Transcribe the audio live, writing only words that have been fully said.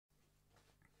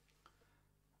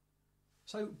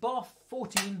So bar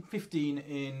 14, 15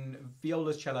 in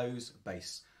violas, cellos,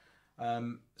 bass.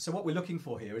 So what we're looking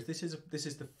for here is this is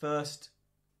the first,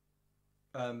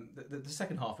 the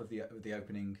second half of the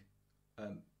opening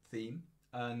theme,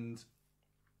 and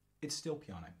it's still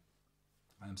piano.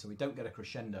 So we don't get a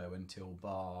crescendo until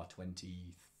bar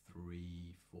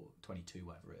 23, 4, 22,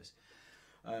 whatever it is.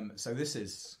 So this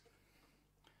is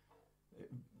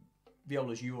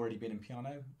violas. You've already been in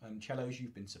piano, and cellos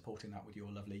you've been supporting that with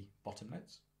your lovely bottom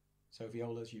notes. So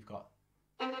violas, you've got.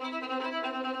 And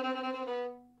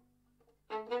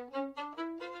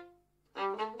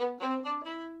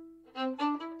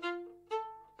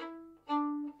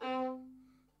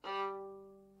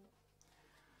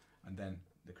then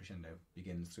the crescendo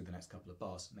begins through the next couple of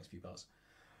bars, next few bars.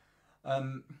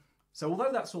 So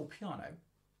although that's all piano,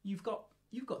 you've got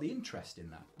the interest in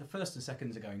that. The first and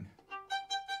seconds are going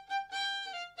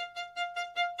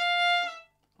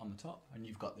on the top, and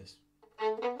you've got this.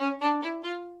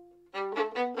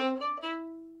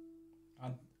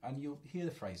 And you'll hear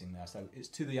the phrasing there. So it's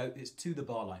to the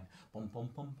bar line. Bum bum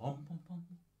bum bum bum bum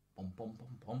bum bum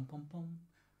bum bum bum bum.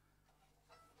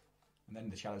 And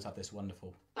then the cellos have this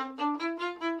wonderful. So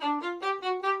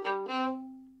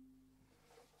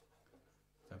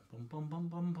bum bum bum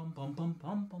bum bum bum bum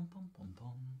bum bum bum bum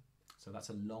bum. So that's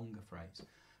a longer phrase,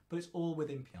 but it's all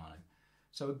within piano.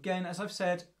 So again, as I've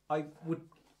said, I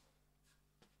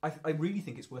really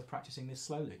think it's worth practicing this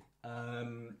slowly.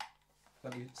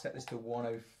 Let me set this to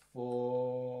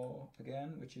 104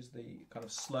 again, which is the kind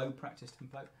of slow practice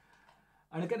tempo.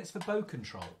 And again, it's for bow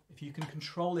control. If you can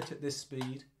control it at this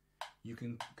speed, you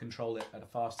can control it at a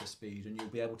faster speed, and you'll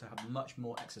be able to have much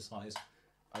more exercise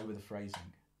over the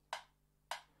phrasing.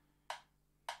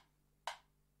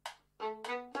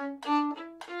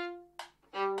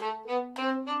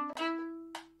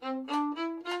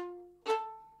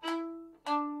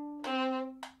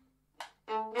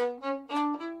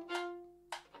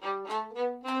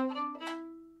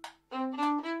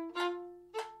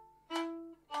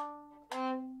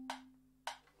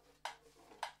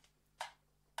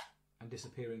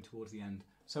 Disappearing towards the end.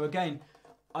 So again,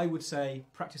 I would say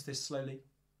practice this slowly,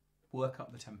 work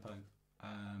up the tempo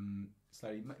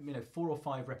slowly. 4 or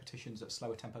 5 repetitions at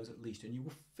slower tempos at least, and you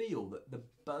will feel that the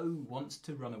bow wants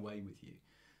to run away with you.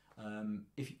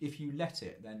 If you let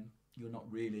it, then you're not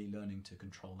really learning to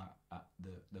control that at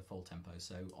the full tempo.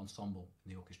 So ensemble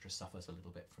in the orchestra suffers a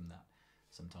little bit from that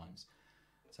sometimes.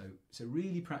 So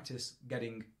really practice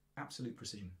getting absolute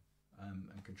precision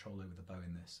and control over the bow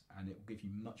in this, and it will give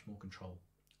you much more control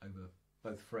over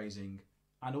both phrasing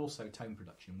and also tone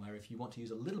production, where if you want to use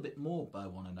a little bit more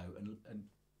bow on a note and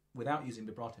without using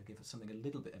vibrato, give it something a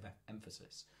little bit of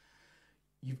emphasis,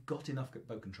 you've got enough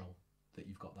bow control that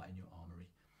you've got that in your armoury.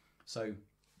 So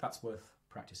that's worth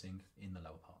practicing in the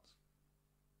lower parts.